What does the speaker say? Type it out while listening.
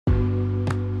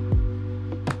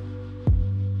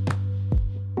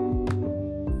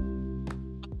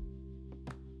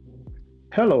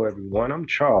Hello, everyone. I'm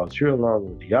Charles, here along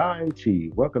with Yah and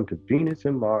T. Welcome to Venus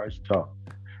and Mars Talk,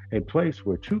 a place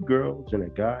where two girls and a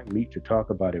guy meet to talk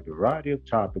about a variety of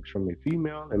topics from a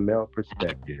female and male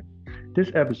perspective.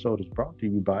 This episode is brought to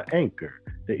you by Anchor,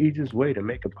 the easiest way to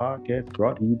make a podcast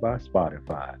brought to you by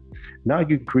Spotify. Now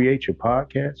you can create your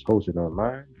podcast, host it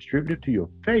online, distribute it to your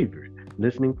favorite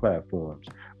listening platforms,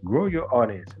 grow your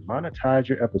audience, and monetize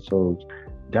your episodes.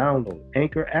 Download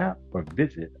Anchor app or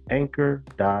visit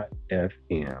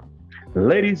anchor.fm.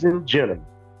 Ladies and gentlemen,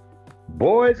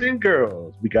 boys and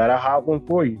girls, we got a hot one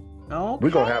for you. We're Okay.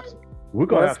 gonna have some we're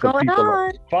gonna What's have some going people on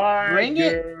on? fire. Bring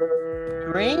it.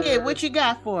 Bring it. What you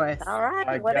got for us? All right,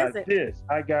 I what is got it? this.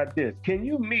 I got this. Can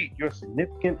you meet your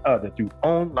significant other through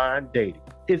online dating?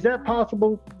 Is that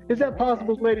possible? Is that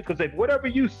possible, ladies? Because if whatever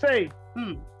you say,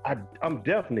 Hmm. I'm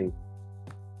definitely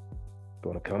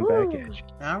gonna come back Ooh. at you.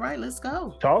 All right, let's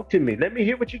go. Talk to me. Let me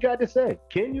hear what you got to say.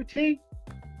 Can you, T?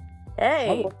 Hey,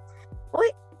 Hello.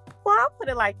 wait. Well, I'll put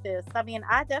it like this. I mean,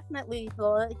 I definitely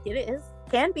feel it is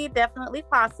can be definitely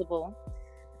possible.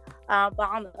 But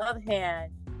on the other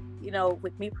hand,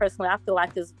 with me personally, I feel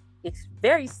like it's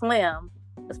very slim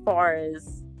as far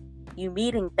as you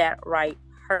meeting that right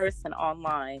person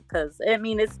online. Because I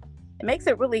mean, it makes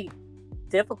it really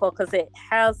difficult because it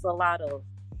has a lot of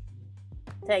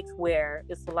takes where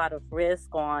it's a lot of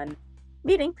risk on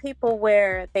meeting people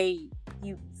where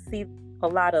you see a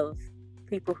lot of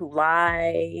people who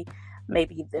lie.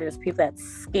 Maybe there's people that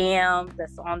scam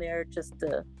that's on there just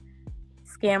to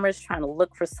scammers trying to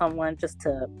look for someone just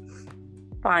to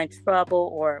find trouble,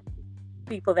 or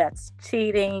people that's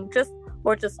cheating just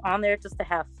on there just to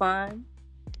have fun.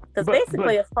 Because But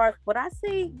basically, as far as what I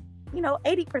see,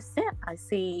 80% I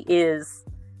see is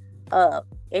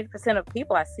 80% of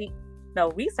people I see,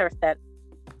 research that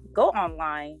go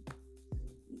online,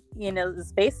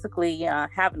 is basically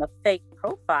having a fake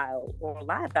profile or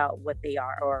lie about what they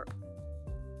are. Or,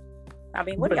 I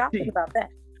mean, what do but y'all think T, about that?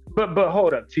 but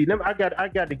hold up, T. I got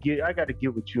to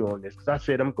get with you on this because I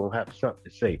said I'm gonna have something to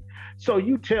say. So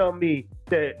you tell me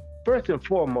that first and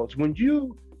foremost, when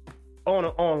you on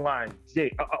an online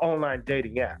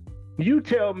dating app, you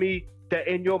tell me that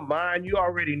in your mind you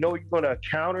already know you're gonna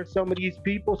encounter some of these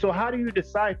people. So how do you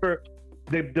decipher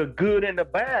the good and the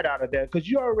bad out of that? Because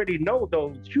you already know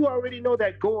those. You already know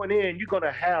that going in, you're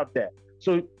gonna have that.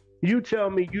 So you tell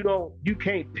me you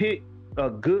can't pick a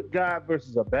good guy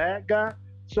versus a bad guy.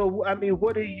 So I mean,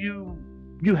 what do you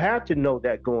have to know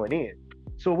that going in?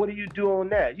 So what do you do on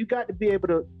that? You got to be able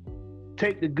to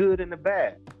take the good and the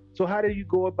bad. So how do you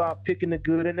go about picking the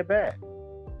good and the bad?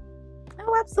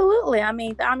 Oh, absolutely. I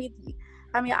mean,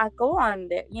 I go on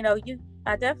there.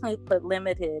 I definitely put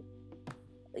limited.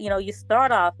 You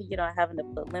start off, having to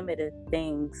put limited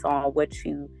things on what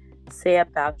you say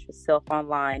about yourself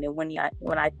online, and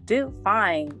when I do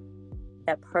find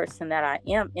that person that I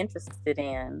am interested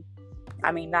in,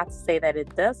 I mean, not to say that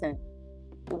it doesn't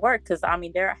work, because I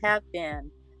mean, there have been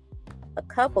a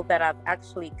couple that I've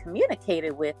actually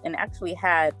communicated with and actually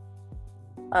had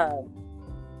uh,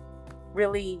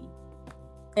 really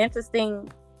interesting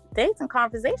dates and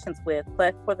conversations with.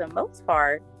 But for the most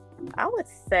part, I would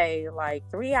say like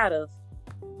 3 out of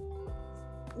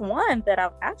 1 that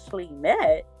I've actually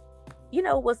met,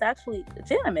 was actually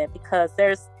legitimate, because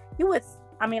you would,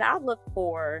 I mean, I look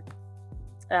for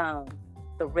um,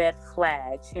 the red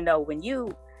flags,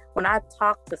 when I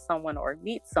talk to someone or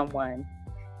meet someone,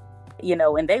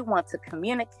 and they want to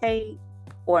communicate,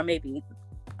 or maybe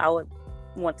I would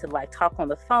want to like talk on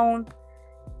the phone.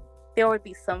 There would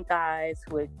be some guys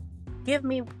who would give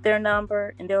me their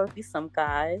number, and there would be some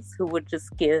guys who would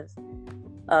just give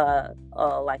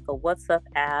like a WhatsApp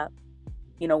app,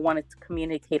 wanted to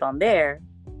communicate on there.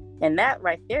 And that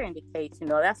right there indicates,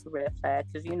 that's a red flag,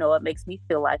 because, it makes me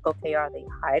feel like, okay, are they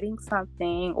hiding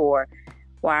something, or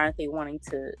why aren't they wanting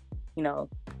to,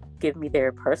 give me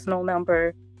their personal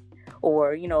number?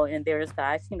 Or, and there's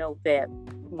guys, that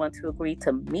want to agree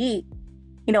to meet,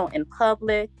 in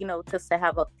public, just to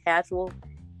have a casual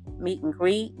meet and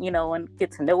greet, and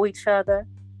get to know each other.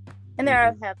 And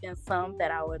there have been some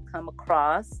that I would come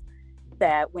across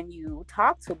that when you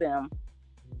talk to them,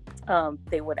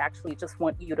 they would actually just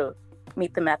want you to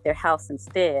meet them at their house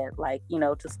instead, like,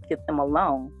 just get them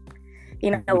alone,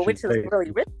 which is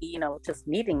really risky, just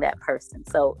meeting that person.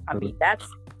 So, I mean, that's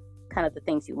kind of the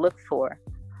things you look for.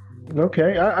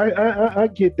 Okay, I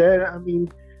get that. I mean,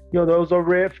 those are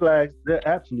red flags. They're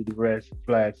absolutely red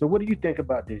flags. So what do you think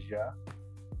about this, y'all?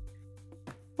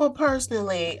 Well,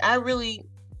 personally, I've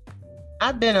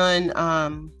been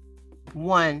on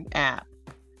one app,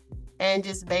 and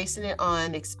just basing it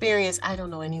on experience. I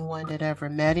don't know anyone that ever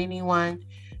met anyone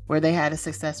where they had a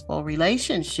successful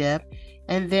relationship.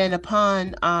 And then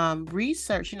upon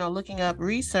research, looking up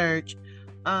research,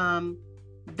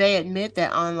 they admit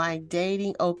that online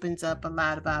dating opens up a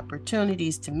lot of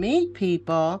opportunities to meet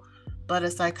people. But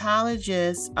a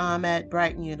psychologist at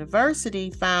Brighton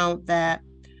University found that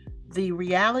the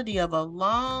reality of a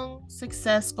long,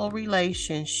 successful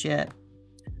relationship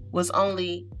was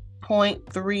only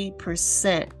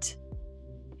 0.3%.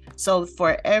 So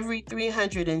for every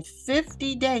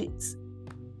 350 dates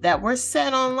that were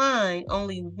set online,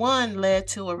 only one led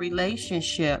to a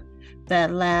relationship that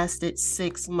lasted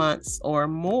 6 months or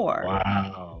more.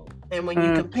 Wow. And when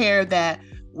you compare that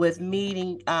with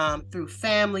meeting through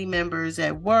family members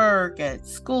at work, at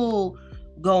school,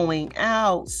 going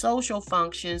out, social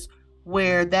functions,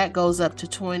 where that goes up to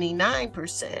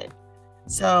 29%.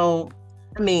 So,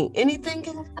 I mean, anything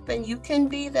can happen. You can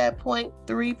be that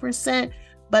 0.3%,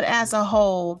 but as a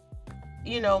whole,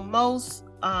 most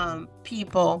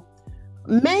people,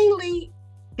 mainly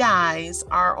guys,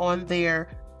 are on there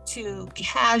to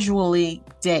casually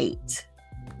date.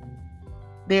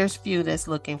 There's few that's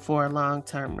looking for a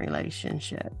long-term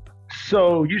relationship.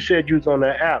 So you said you was on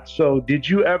the app. So did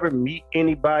you ever meet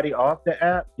anybody off the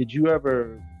app? Did you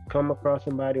ever come across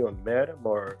somebody or met them,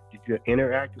 or did you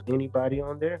interact with anybody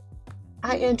on there?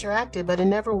 I interacted, but it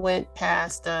never went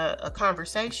past a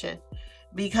conversation,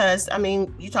 because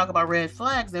you talk about red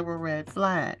flags. There were red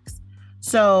flags.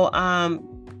 So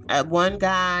one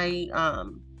guy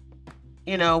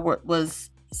was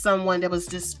someone that was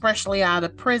just freshly out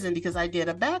of prison, because I did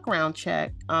a background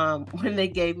check when they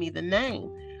gave me the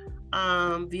name.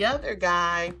 The other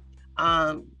guy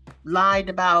lied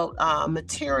about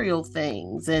material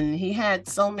things, and he had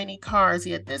so many cars.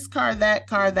 He had this car, that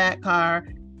car,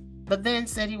 but then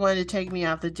said he wanted to take me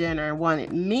out to dinner and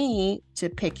wanted me to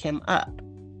pick him up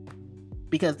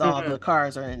because all the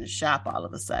cars are in the shop all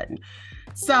of a sudden.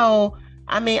 So,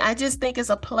 I just think it's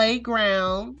a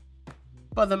playground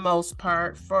for the most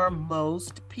part for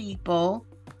most people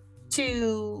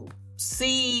to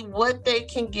see what they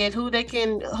can get, who they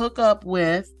can hook up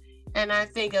with. And I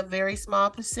think a very small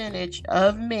percentage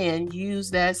of men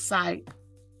use that site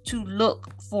to look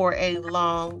for a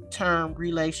long-term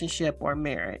relationship or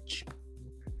marriage.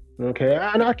 Okay,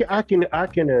 and I can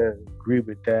agree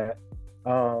with that.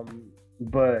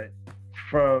 But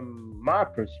from my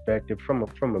perspective, from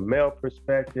a male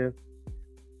perspective,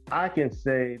 I can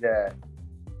say that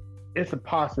it's a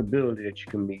possibility that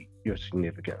you can meet your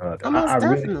significant other. I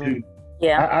really do.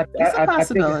 Yeah, it's a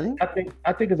possibility. I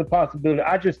think it's a possibility.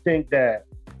 I just think that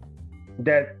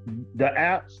the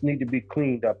apps need to be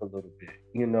cleaned up a little bit.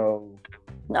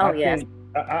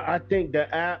 I think the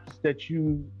apps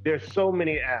there's so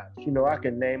many apps. I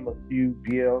can name a few: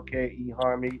 BLK,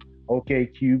 eHarmony,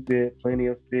 OkCupid, Plenty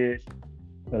of Fish,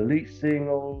 Elite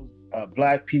Singles,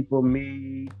 Black People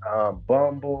Meet,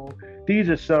 Bumble. These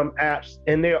are some apps,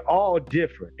 and they're all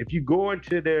different. If you go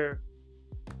into the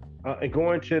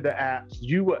apps,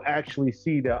 you will actually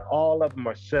see that all of them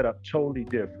are set up totally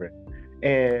different.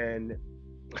 And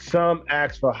some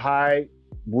ask for height,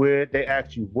 width. They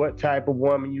ask you what type of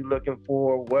woman you looking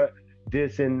for, what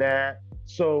this and that.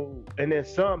 So, and then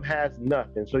some has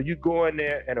nothing. So you go in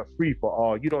there and a free for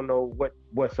all. You don't know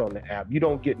what's on the app. You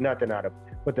don't get nothing out of it.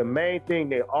 But the main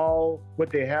thing what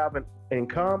they have in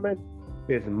common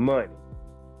is money.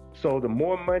 So the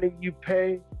more money you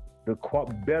pay, the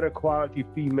better quality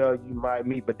female you might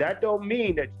meet. But that don't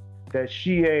mean that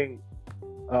she ain't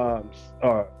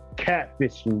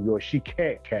catfishing you, or she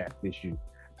can't catfish you.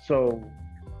 So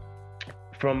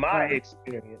from my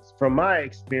experience,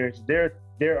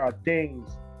 there are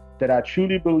things that I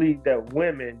truly believe that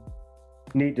women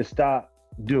need to stop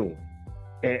doing.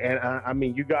 And I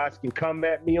mean, you guys can come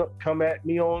at me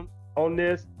on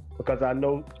this, because I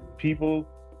know people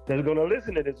that are going to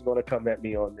listen to this are going to come at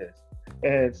me on this.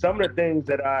 And some of the things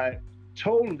that I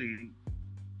totally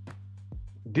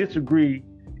disagree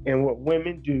in what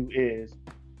women do is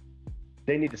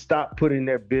they need to stop putting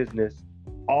their business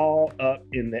all up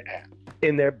in the app,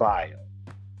 in their bio.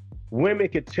 Women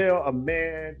could tell a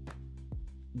man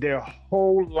their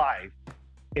whole life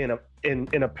in a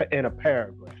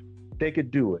paragraph. They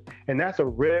could do it, and that's a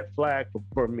red flag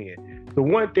for men. The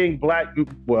one thing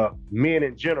men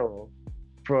in general,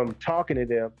 from talking to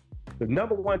them, the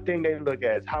number one thing they look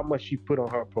at is how much she put on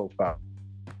her profile.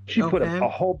 She put a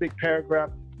whole big paragraph.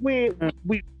 We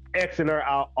Xing her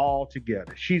out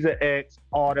altogether. She's an X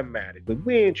automatically.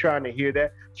 We ain't trying to hear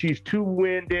that. She's too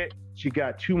winded. She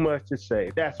got too much to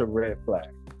say. That's a red flag.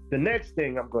 The next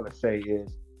thing I'm going to say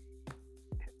is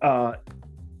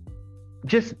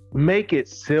just make it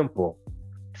simple.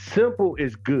 Simple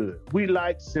is good. We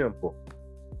like simple.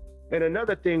 And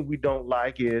another thing we don't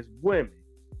like is women.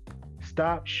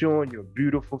 Stop showing your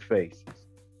beautiful faces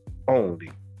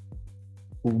only.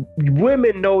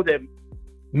 Women know that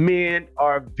men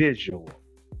are visual.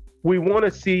 We want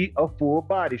to see a full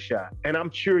body shot. And I'm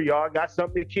sure y'all got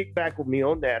something to kick back with me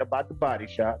on that about the body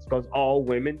shots, because all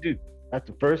women do. That's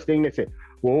the first thing they say.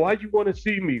 Well, why you want to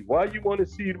see me? Why you want to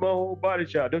see my whole body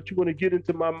shot? Don't you want to get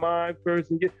into my mind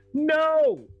first and get...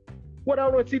 No! What I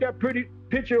want to see that pretty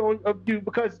picture of you,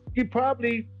 because you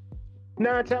probably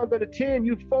 9 times out of 10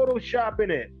 you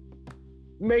photoshopping it,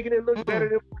 making it look better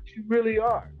than what you really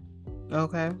are.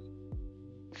 Okay.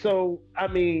 So I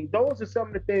mean, those are some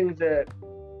of the things that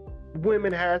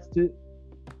women has to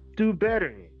do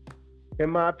better in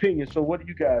my opinion. So what do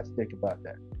you guys think about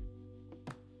that?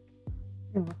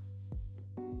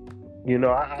 You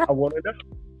know, I want to know.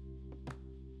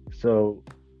 So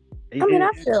I mean,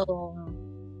 I feel.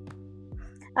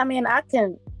 I mean, I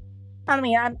can. I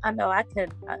mean, I know I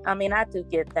can. I mean, I do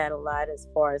get that a lot as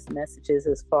far as messages,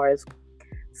 as far as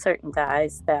certain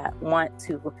guys that want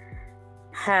to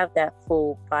have that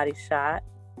full body shot.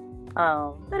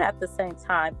 But at the same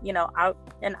time, you know, I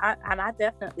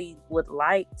definitely would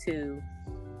like to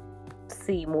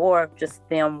see more of just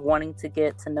them wanting to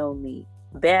get to know me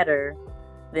better.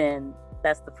 Then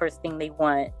that's the first thing they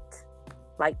want.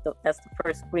 Like that's the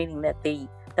first greeting that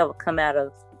would come out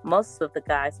of most of the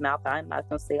guys' mouth. I'm not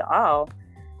gonna say all.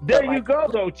 There you go,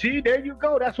 though, T. There you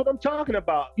go. That's what I'm talking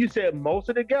about. You said most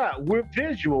of the guys. We're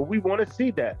visual. We want to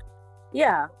see that.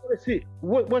 Yeah. Let's see.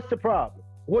 What's the problem?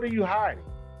 What are you hiding?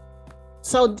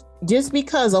 So just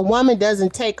because a woman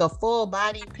doesn't take a full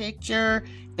body picture,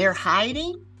 they're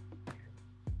hiding?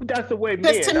 That's the way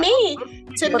men. Because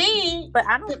to me, but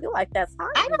I don't feel like that's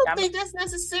hiding. I don't think that's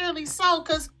necessarily so.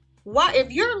 Because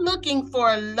if you're looking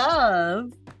for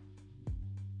love,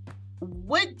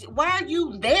 why are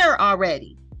you there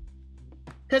already?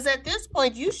 Because at this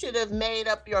point, you should have made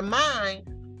up your mind.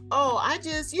 Oh, I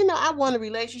want a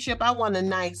relationship. I want a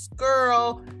nice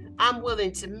girl. I'm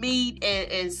willing to meet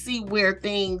and see where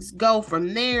things go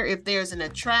from there. If there's an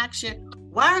attraction,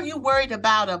 why are you worried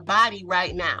about a body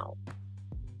right now?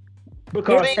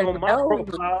 Because on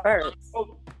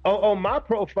my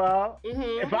profile,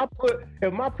 mm-hmm. if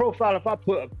I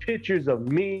put pictures of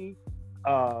me,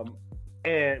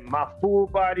 and my full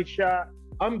body shot,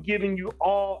 I'm giving you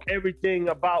everything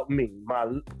about me,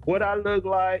 what I look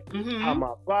like, mm-hmm. how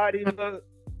my body looks,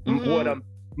 mm-hmm.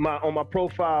 On my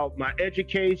profile, my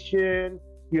education,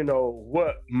 you know,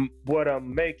 what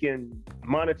I'm making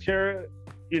monetary,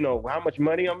 you know, how much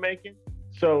money I'm making.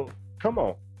 So come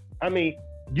on, I mean,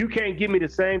 you can't give me the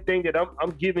same thing that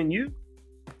I'm giving you.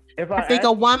 I think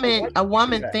a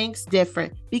woman thinks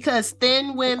different, because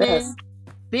thin women,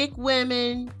 big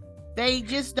women, they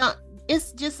just don't.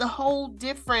 It's just a whole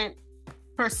different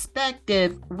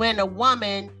perspective when a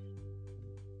woman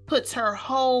puts her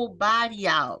whole body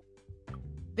out.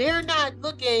 They're not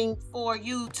looking for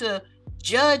you to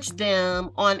judge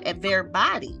them on their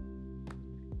body.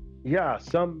 Yeah,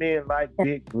 some men like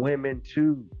big women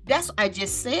too. I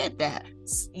just said that.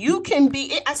 You can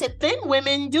be, I said thin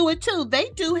women do it too.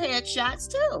 They do headshots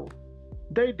too.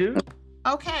 They do.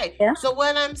 Okay. Yeah. So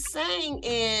what I'm saying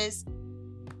is,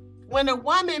 when a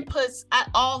woman puts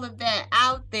all of that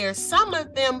out there, some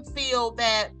of them feel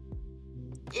that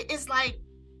it's like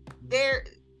they're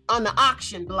on the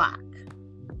auction block.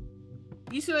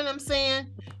 You see what I'm saying?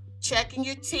 Checking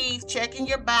your teeth, checking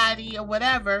your body or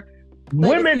whatever.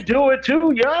 Women do it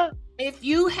too, yeah.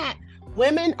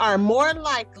 Women are more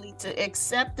likely to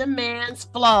accept a man's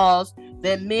flaws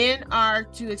than men are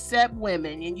to accept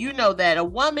women. And you know that a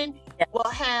woman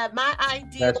will have my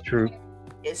idea. That's true.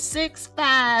 Is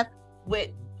 6'5",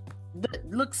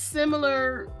 looks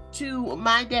similar to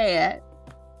my dad,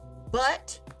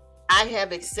 but I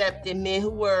have accepted men who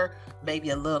were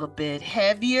maybe a little bit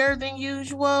heavier than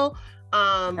usual,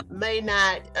 may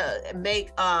not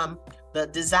make the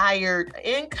desired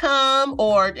income,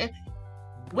 or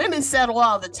women settle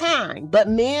all the time, but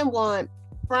men want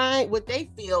what they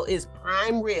feel is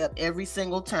prime rib every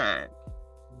single time.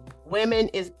 Women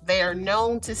they're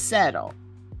known to settle.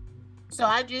 So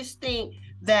I just think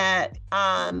that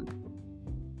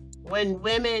when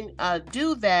women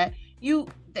do that,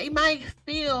 they might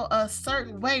feel a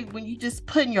certain way when you just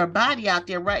putting your body out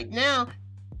there. Right now,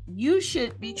 you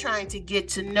should be trying to get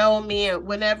to know me, and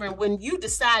when you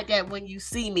decide that when you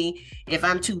see me, if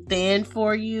I'm too thin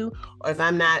for you, or if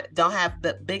don't have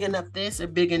the big enough this or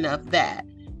big enough that,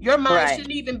 your mind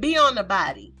shouldn't even be on the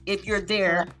body if you're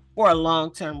there for a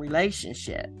long-term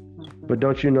relationship. But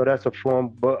don't you know that's a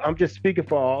form? But I'm just speaking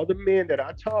for all the men that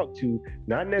I talk to,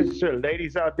 not necessarily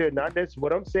ladies out there. Not necessarily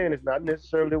what I'm saying is not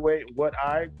necessarily what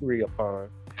I agree upon.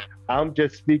 I'm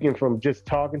just speaking from just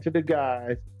talking to the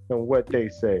guys and what they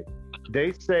say.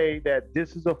 They say that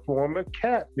this is a form of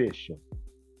catfishing.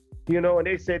 And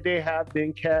they said they have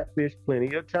been catfished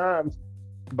plenty of times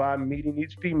by meeting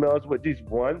these females with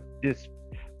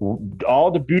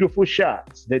all the beautiful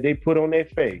shots that they put on their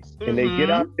face, and they get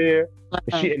out there,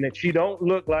 and then she don't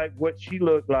look like what she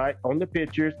looked like on the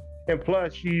pictures, and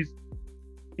plus she's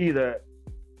either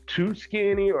too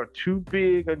skinny or too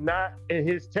big or not in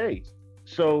his taste.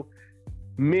 So,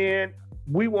 men,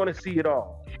 we want to see it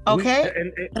all. Okay,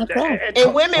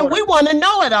 and women, we want to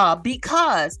know it all,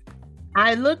 because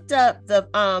I looked up the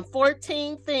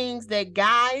 14 things that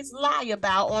guys lie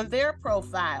about on their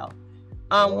profile.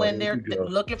 When they're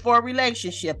looking for a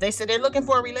relationship. They said they're looking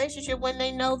for a relationship when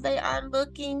they know they are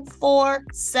looking for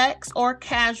sex or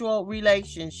casual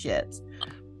relationships.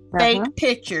 Fake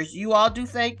pictures. You all do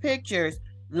fake pictures.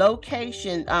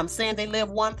 Location. Saying they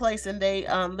live one place and they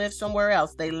live somewhere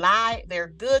else. They lie. They're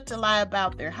good to lie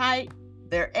about their height,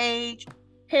 their age,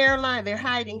 hairline. They're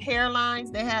hiding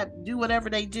hairlines. They do whatever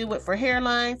they do for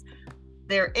hairlines.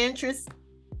 Their interests.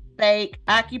 Fake.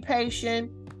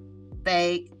 Occupation.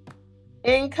 Fake.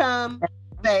 Income,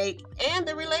 fake, and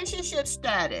the relationship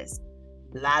status.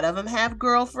 A lot of them have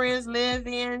girlfriends,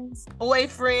 live-ins,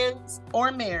 boyfriends,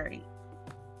 or married.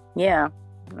 Yeah,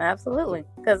 absolutely.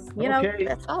 Because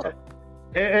that's all.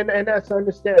 And that's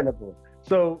understandable.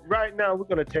 So right now we're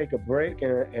going to take a break,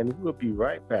 and we'll be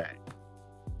right back.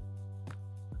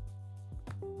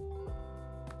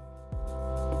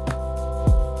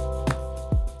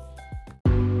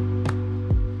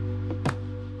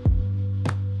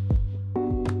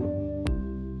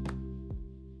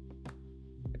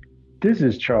 This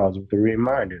is Charles with a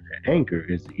reminder that Anchor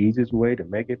is the easiest way to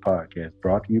make a podcast,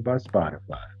 brought to you by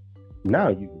Spotify. Now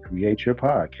you can create your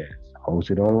podcast,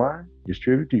 host it online,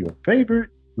 distribute to your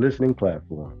favorite listening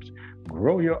platforms,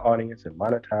 grow your audience, and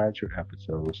monetize your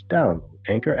episodes. Download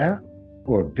Anchor app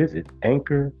or visit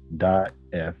anchor.fm.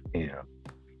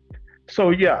 So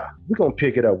we're going to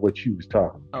pick it up what you was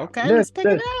talking about. Okay, let's pick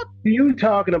it up. You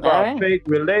talking about fake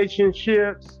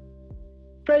relationships.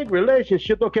 Fake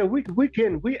relationship. Okay, we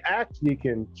actually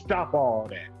can stop all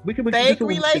that. We can fake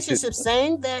relationships,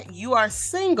 saying that you are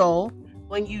single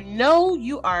when you know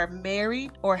you are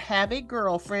married or have a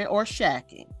girlfriend or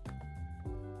shacking.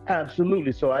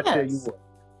 Absolutely. So I tell you what.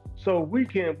 So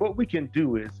what we can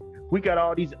do is we got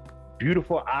all these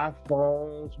beautiful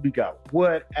iPhones. We got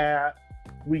WhatsApp.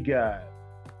 We got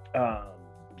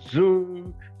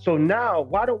Zoom. So now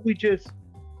why don't we just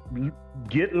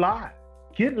get live?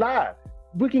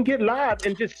 We can get live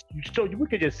and just so we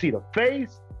can just see the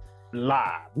face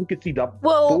live. We can see the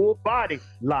full body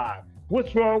live.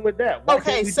 What's wrong with that?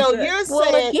 Okay, so you're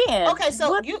saying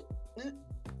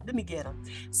let me get them.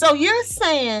 So you're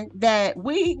saying that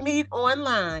we meet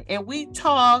online and we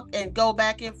talk and go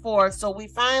back and forth. So we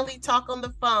finally talk on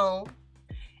the phone,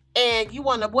 and you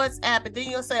want to WhatsApp, and then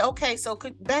you'll say, okay, so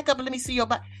back up and let me see your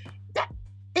body.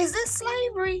 Is this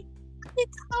slavery?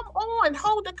 Come on,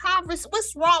 hold a conversation.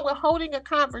 What's wrong with holding a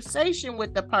conversation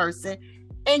with the person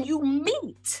and you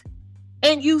meet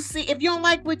and you see? If you don't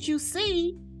like what you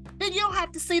see, then you don't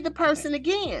have to see the person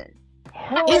again.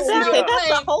 Exactly. That's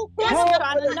the whole point of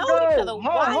trying to know each other.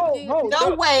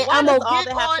 No way. I'm gonna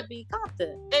get on. To be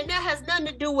confident. And that has nothing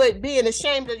to do with being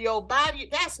ashamed of your body.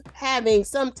 That's having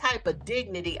some type of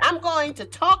dignity. I'm going to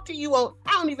talk to you on.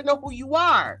 I don't even know who you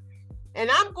are. And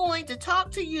I'm going to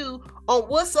talk to you on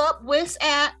what's up, what's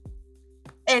at,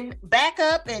 and back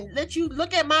up and let you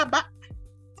look at my body.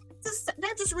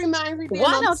 That just reminds me.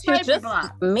 Why don't you just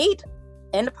meet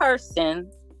in person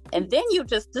and then you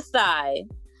just decide?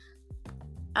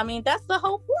 I mean, that's the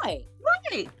whole point.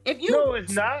 Right. No,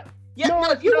 it's not. Yeah,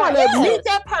 no, if you want to meet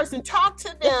that person, talk to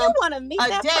them. If you want to meet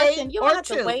that person, you don't have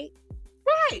to wait.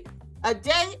 Right. A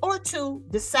day or two,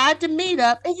 decide to meet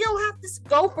up, and you don't have to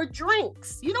go for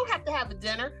drinks. You don't have to have a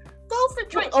dinner. Go for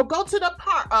drinks or go to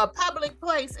the public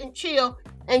place and chill.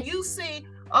 And you see,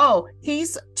 oh,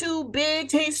 he's too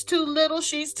big, he's too little,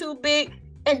 she's too big,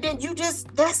 and then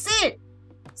that's it.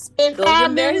 Spend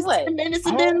 5 minutes, 10 minutes,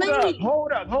 and then leave.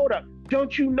 Hold up.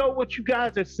 Don't you know what you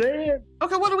guys are saying?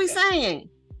 Okay, what are we saying?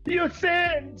 You're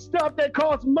saying stuff that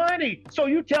costs money. So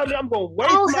you tell me I'm gonna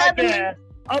waste my gas.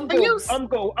 I'm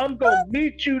gonna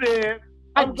meet you there.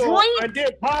 And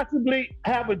then possibly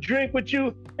have a drink with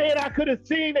you. And I could have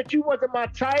seen that you wasn't my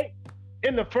type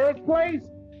in the first place.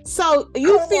 So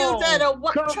you Come feel on, that a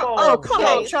what? come Oh, on, come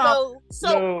no. on, Charles. So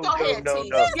No, go ahead, no, T.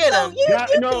 no. Get So him.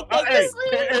 you No, think that hey,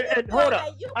 you and feel hold that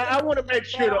up. you I think want to that make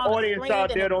it's sure better the on the audience screen out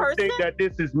than there in don't person? think that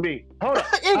this is me. Hold up.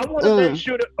 I want to make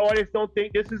sure the audience don't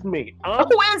think this is me.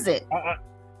 Who is it?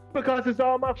 Because it's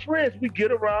all my friends. We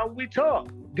get around, we talk.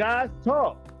 Guys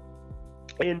talk.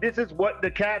 And this is what the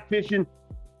catfishing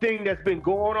thing that's been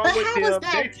going on But with how is them.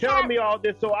 that They tell me all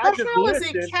this, so I But just how is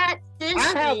listen. it catfishing?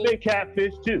 I have been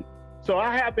catfished too. So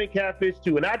I have been catfished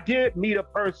too. And I did meet a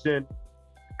person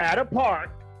at a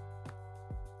park,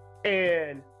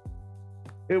 and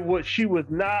she was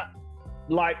not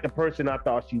like the person I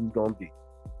thought she was gonna be.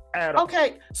 At all.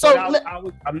 Okay, so But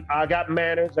I got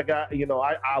manners. I got,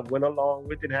 I went along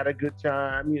with it, had a good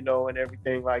time, and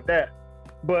everything like that.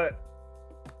 But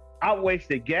I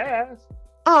wasted gas.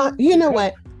 you know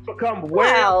what? To come way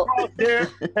across there,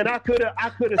 and I could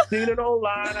have seen it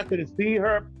online. I could have seen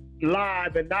her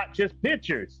live and not just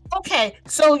pictures. Okay,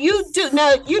 so you do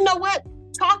now. You know what?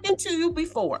 Talking to you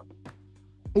before,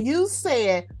 you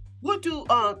said what do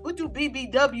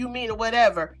BBW mean or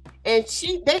whatever, and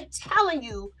they telling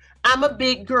you I'm a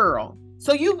big girl,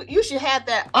 so you should have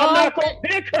that. I'm not gonna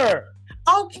pick her.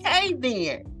 Okay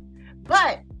then,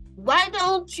 but why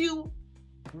don't you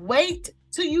wait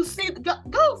till you see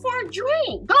go for a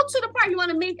drink, go to the park. You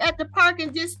want to meet at the park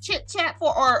and just chit chat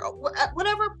or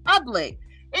whatever public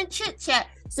and chit chat,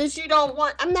 since you don't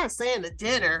want, I'm not saying a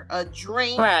dinner, a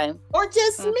drink, right, or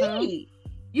just meet.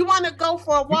 You want to go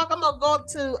for a walk? I'm gonna go up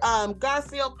to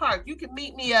Garfield Park. You can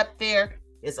meet me up there.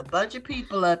 There's a bunch of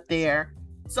people up there,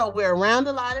 so we're around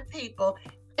a lot of people.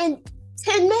 In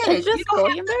 10 minutes, you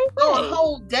don't have to go a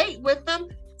whole date with them.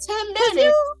 10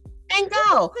 minutes. And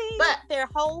go, but their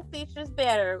whole features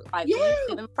better. Like when you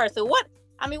see them in person. What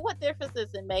difference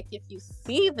does it make if you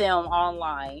see them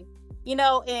online?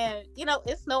 And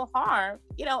it's no harm.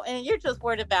 And you're just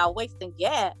worried about wasting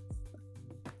gas.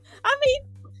 I mean,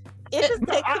 it just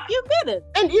takes a few minutes.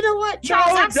 And you know what,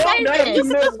 Charles? I say this. You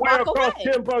live way across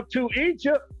Timbuktu,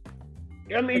 Egypt.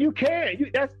 I mean, you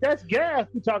can. That's gas.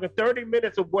 We're talking 30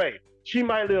 minutes away. She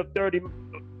might live 30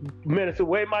 minutes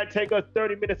away. It might take us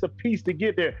 30 minutes apiece to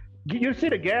get there. You see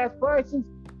the gas prices?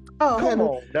 Oh, come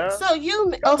on, now. So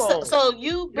you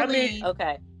believe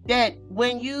that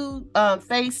when you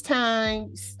FaceTime,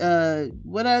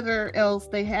 whatever else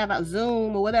they have,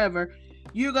 Zoom or whatever,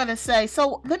 you're gonna say,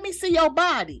 "So let me see your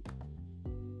body."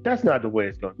 That's not the way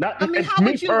it's going.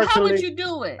 How would you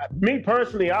do it? Me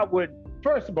personally, I would.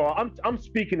 First of all, I'm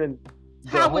speaking in.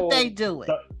 How would they do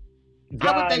it?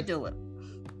 How would they do it?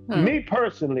 Me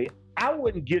personally, I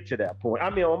wouldn't get to that point. I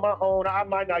mean, on my own, I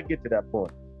might not get to that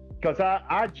point because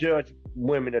I judge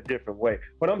women a different way.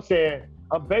 But I'm saying,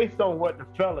 based on what the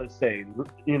fellas say,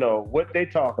 what they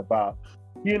talk about,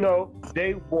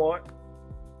 they want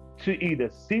to either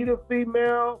see the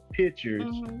female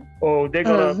pictures or they're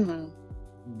going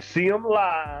to see them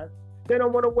live. They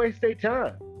don't want to waste their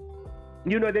time.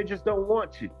 They just don't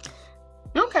want to.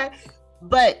 Okay.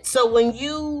 But so when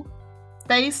you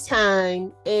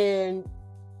FaceTime and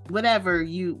whatever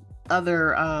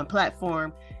other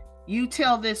platform, you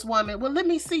tell this woman, well, let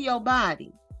me see your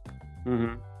body.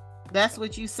 Mm-hmm. That's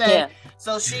what you say. Yeah.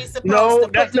 So she's supposed to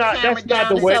put the camera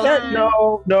down. The way.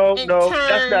 No.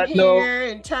 That's not here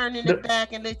and turn in the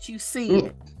back and let you see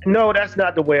it. No, that's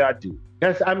not the way I do.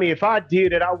 If I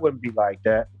did it, I wouldn't be like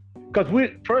that. Because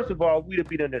first of all, we'd have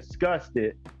been discussed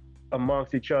it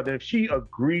amongst each other. If she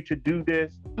agreed to do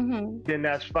this, then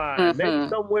that's fine. Maybe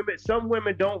some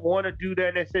women don't want to do that.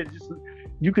 And they say, just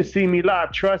you can see me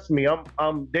live. Trust me.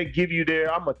 They give you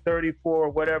I'm a 34 or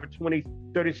whatever, 20,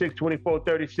 36, 24,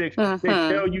 36. They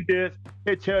tell you this.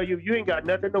 They tell you ain't got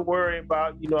nothing to worry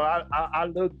about. I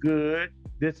look good.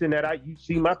 This and that. You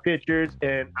see my pictures,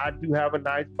 and I do have a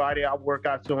nice body. I work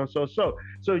out so and so.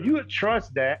 So you would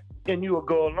trust that, and you will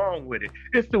go along with it.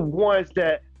 It's the ones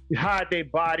that hide their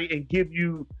body and give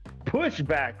you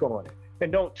pushback on it,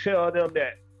 and don't tell them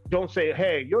that. Don't say,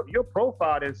 "Hey, your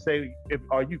profile didn't say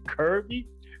are you curvy?"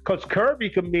 Because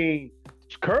curvy can mean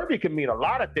a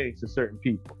lot of things to certain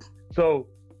people. So,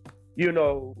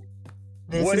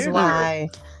 this is why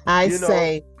I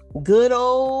say good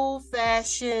old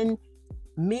fashioned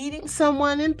meeting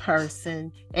someone in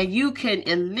person, and you can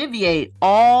alleviate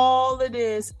all of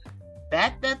this.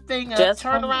 Back that thing up,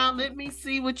 turn around, let me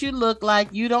see what you look like.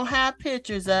 You don't have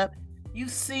pictures up. You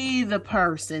see the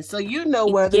person, so you know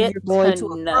whether you're going to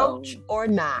approach or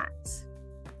not.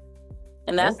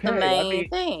 And that's the main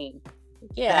thing.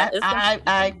 Yeah,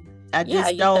 I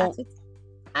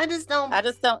just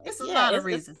don't. It's a lot of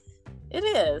reasons. It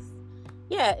is.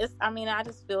 Yeah, I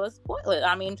just feel it's pointless.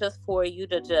 Just for you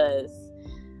to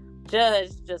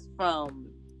judge from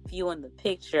viewing the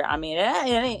picture. I mean, it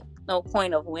ain't no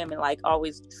point of women like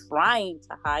always trying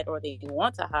to hide, or they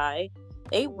want to hide.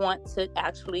 They want to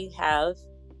actually have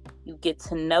you get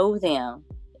to know them.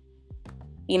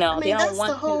 You know, they don't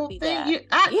want you to be that.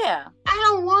 I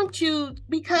don't want you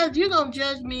because you're gonna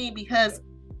judge me because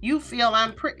you feel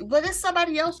I'm pretty, but it's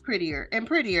somebody else prettier and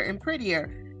prettier and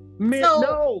prettier. Men,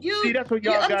 see, that's what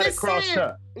y'all got to cross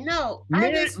up. No,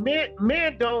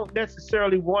 men don't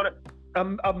necessarily want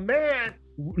to. A man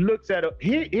looks at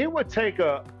he would take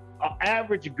a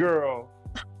average girl,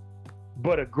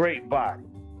 but a great body.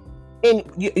 And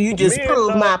you just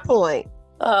proved my point.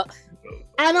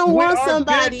 I don't want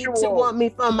somebody to want me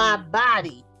for my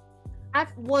body. I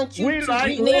want you to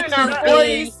be in our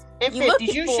 40s and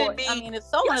 50s. You should be. I mean, if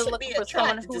someone is looking for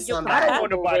someone who you're I don't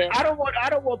want nobody. I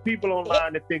don't want people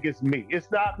online to think it's me. It's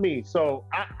not me. So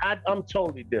I'm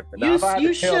totally different.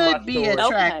 You should be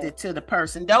attracted to the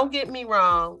person. Don't get me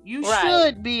wrong. You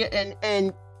should be,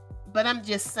 but I'm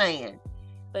just saying.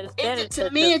 But it's better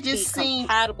to me. It just seems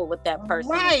compatible with that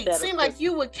person. Right. It seemed like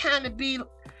you would kind of be.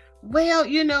 Well,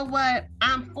 you know what?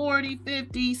 I'm 40,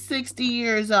 50, 60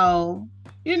 years old.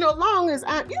 You know, long as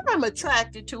I'm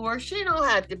attracted to her, she don't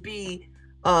have to be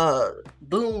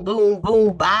boom, boom,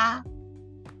 boom, bye.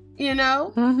 You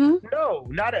know? Mm-hmm. No,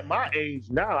 not at my age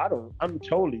now. I'm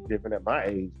totally different at my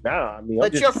age now. I mean,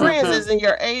 but your friends is in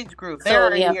your age group.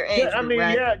 They're in your age group. I mean,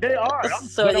 right? They are.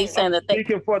 So they're saying that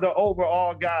speaking for the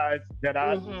overall guys that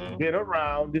I've been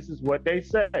around, this is what they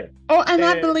say. Oh, and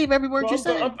I believe every word you're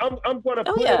saying. I'm going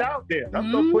to put it out there.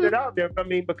 I'm going to put it out there. I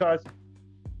mean, because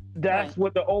that's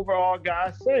what the overall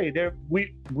guys say.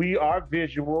 We are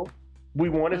visual. We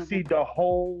want to see the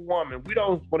whole woman. We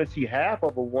don't want to see half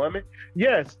of a woman.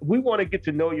 Yes, we want to get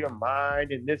to know your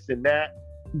mind and this and that,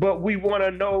 but we want to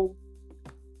know,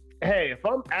 hey, if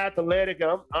I'm athletic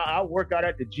and I work out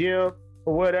at the gym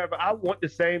or whatever, I want the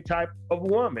same type of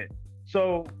woman.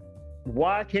 So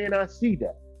why can't I see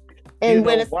that? And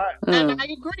and I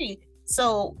agree.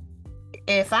 So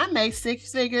if I make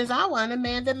six figures, I want a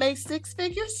man that makes six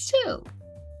figures too.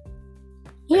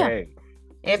 Yeah. Hey.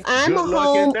 If I'm a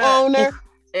homeowner,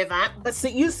 but see,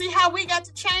 you see how we got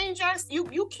to change ours. You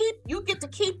get to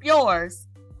keep yours,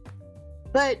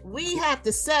 but we have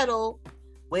to settle.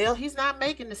 Well, he's not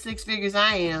making the six figures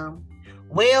I am.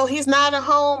 Well, he's not a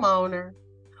homeowner.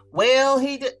 Well,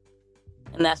 and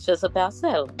that's just about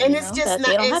settling. And it's just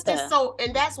not. It's just so,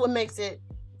 and that's what makes it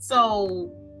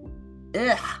so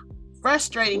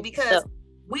frustrating because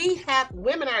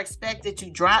women are expected to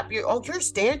drop your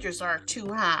standards are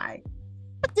too high.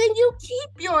 But then you keep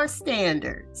your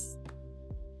standards.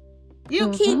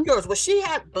 You keep yours. Well, she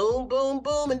had boom, boom,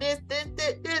 boom, and this.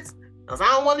 Because I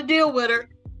don't want to deal with her.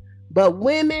 But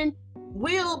women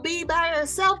will be by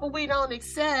herself, but we don't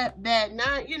accept that.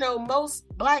 Most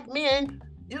black men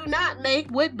do not make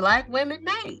what black women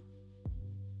make.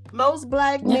 Most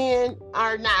black men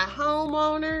are not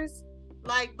homeowners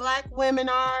like black women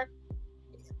are.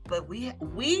 But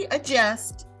we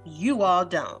adjust. You all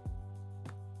don't.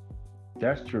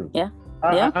 That's true. Yeah.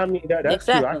 I mean that's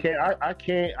exactly true.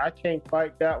 I can't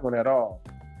fight that one at all.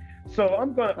 So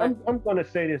I'm gonna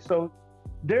say this. So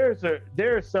there's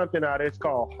something out there. It's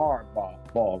called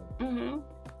hardball.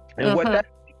 And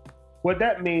what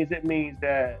that means, it means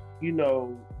that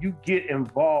you get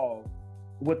involved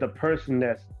with a person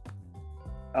that's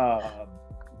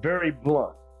very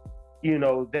blunt.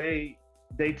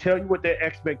 They tell you what their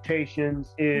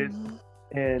expectations is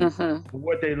and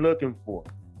what they're looking for.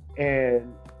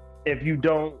 And if you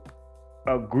don't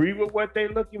agree with what they're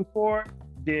looking for,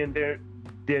 then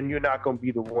you're not going to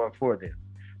be the one for them.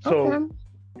 So,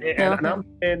 and I'm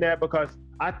saying that because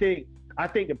I think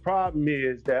the problem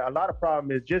is that a lot of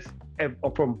problem is just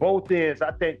from both ends.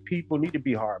 I think people need to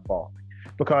be hardball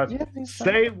because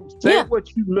say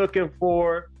what you're looking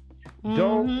for.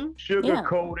 Don't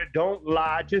sugarcoat it. Don't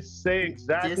lie. Just say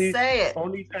exactly. Just say it.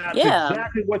 On these apps,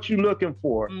 exactly what you're looking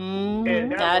for.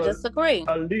 And I disagree.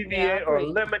 Alleviate or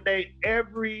eliminate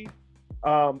every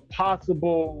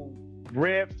possible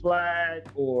red flag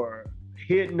or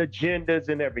hidden agendas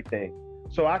and everything.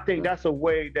 So I think that's a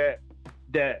way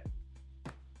that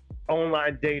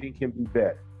online dating can be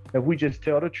better if we just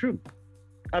tell the truth.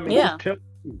 I mean, just tell the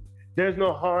truth. There's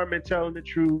no harm in telling the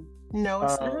truth. No,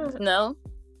 it's not. No.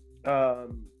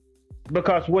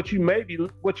 Because what you're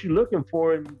looking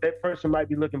for, and that person might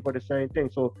be looking for the same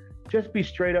thing. So just be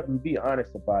straight up and be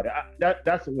honest about it.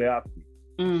 That's the way I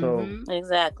feel. So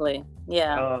exactly,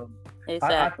 yeah,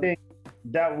 exactly. I think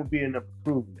that would be an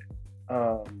improvement.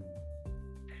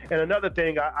 And another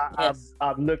thing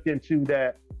I've looked into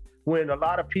that when a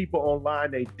lot of people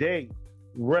online they date,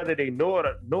 whether they know it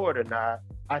or not,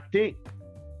 I think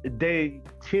they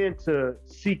tend to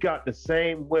seek out the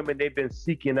same women they've been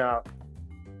seeking out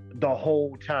the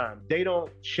whole time. They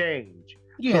don't change.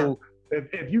 Yeah. So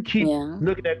if you keep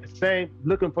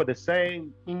looking for the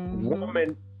same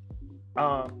woman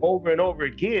over and over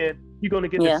again, you're going to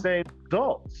get the same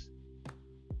results.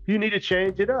 You need to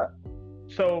change it up.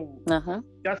 So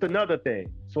that's another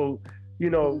thing. So,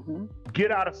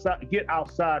 get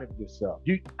outside of yourself.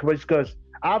 Because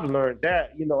I've learned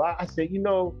that, I said,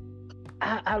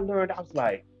 I learned, I was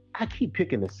like, I keep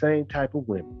picking the same type of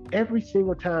women every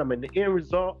single time. And the end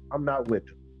result, I'm not with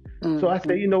them. So I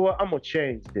said, you know what? I'm going to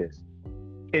change this.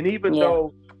 And even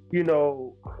though,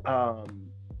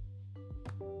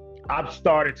 I've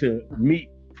started to meet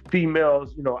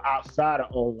females, outside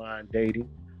of online dating,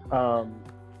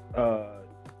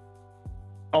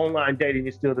 online dating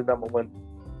is still the number one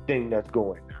thing that's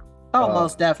going now. Oh,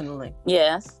 most definitely.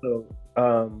 Yes. So,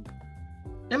 I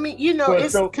mean,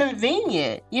 it's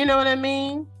convenient. You know what I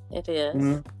mean? It is.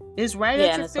 Mm-hmm. It's right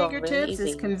at your fingertips.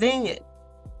 Really, it's convenient.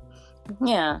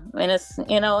 Yeah, and it's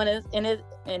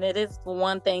and it is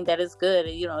one thing that is good.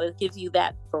 It gives you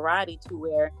that variety to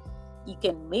where you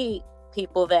can meet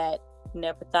people that you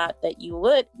never thought that you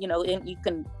would. And you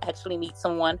can actually meet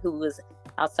someone who is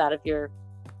outside of your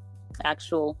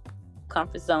actual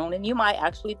comfort zone, and you might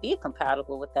actually be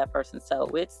compatible with that person.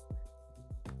 So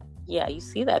you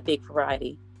see that big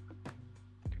variety.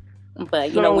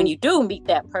 But when you do meet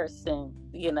that person,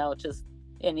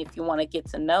 and if you want to get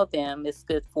to know them, it's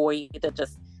good for you to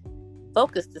just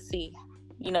focus to see,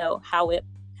 how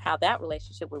that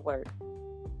relationship would work.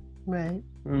 Right.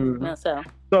 Mm-hmm.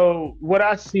 So what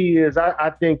I see is,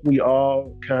 I think we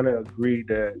all kind of agree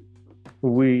that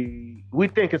we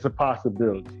think it's a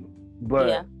possibility,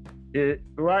 but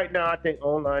right now I think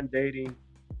online dating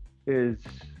is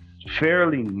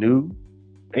fairly new,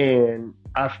 and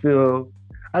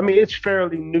it's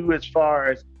fairly new as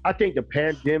far as, I think the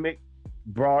pandemic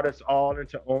brought us all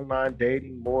into online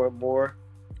dating more and more.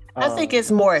 I think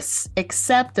it's more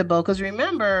acceptable, because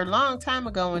remember a long time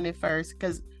ago when it first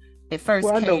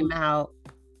came out,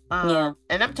 and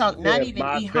I'm talking not even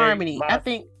eHarmony. I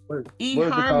think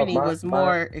eHarmony was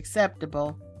more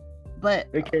acceptable, but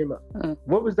it came out.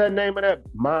 What was that name of that?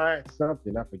 My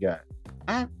something, I forgot.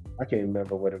 I can't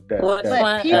remember what it was.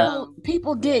 But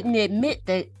people didn't admit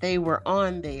that they were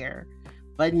on there.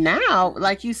 But now,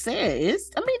 like you said,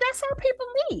 that's how people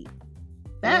meet.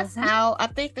 That's how, I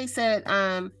think they said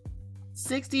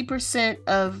 60%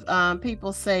 of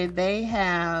people say they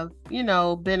have,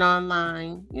 been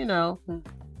online,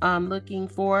 looking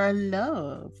for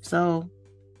love. So,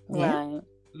 right.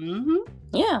 Mm-hmm.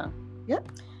 Yeah. Yep.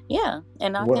 Yeah.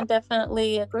 And I can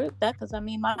definitely agree with that, because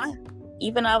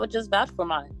I would just vouch for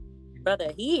my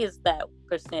brother. He is that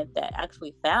percent that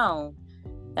actually found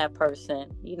that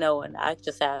person, and I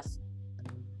just asked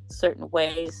certain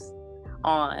ways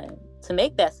to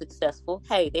make that successful.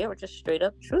 Hey, they were just straight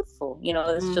up truthful.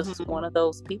 It's just one of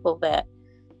those people that,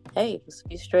 hey, just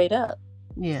be straight up.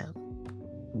 Yeah.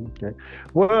 Okay.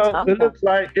 Well, it looks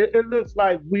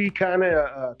like we kind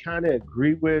of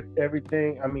agree with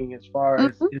everything. I mean, as far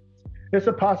as it's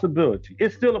a possibility.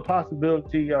 It's still a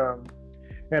possibility.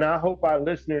 And I hope our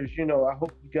listeners, I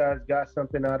hope you guys got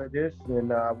something out of this,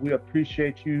 and we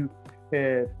appreciate you.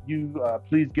 If you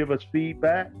please give us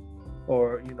feedback,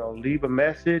 or leave a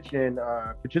message and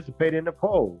participate in the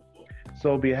poll.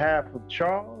 So, on behalf of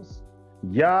Charles,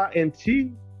 and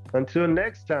T, until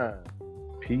next time,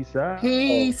 peace out.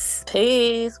 Peace.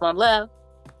 One love.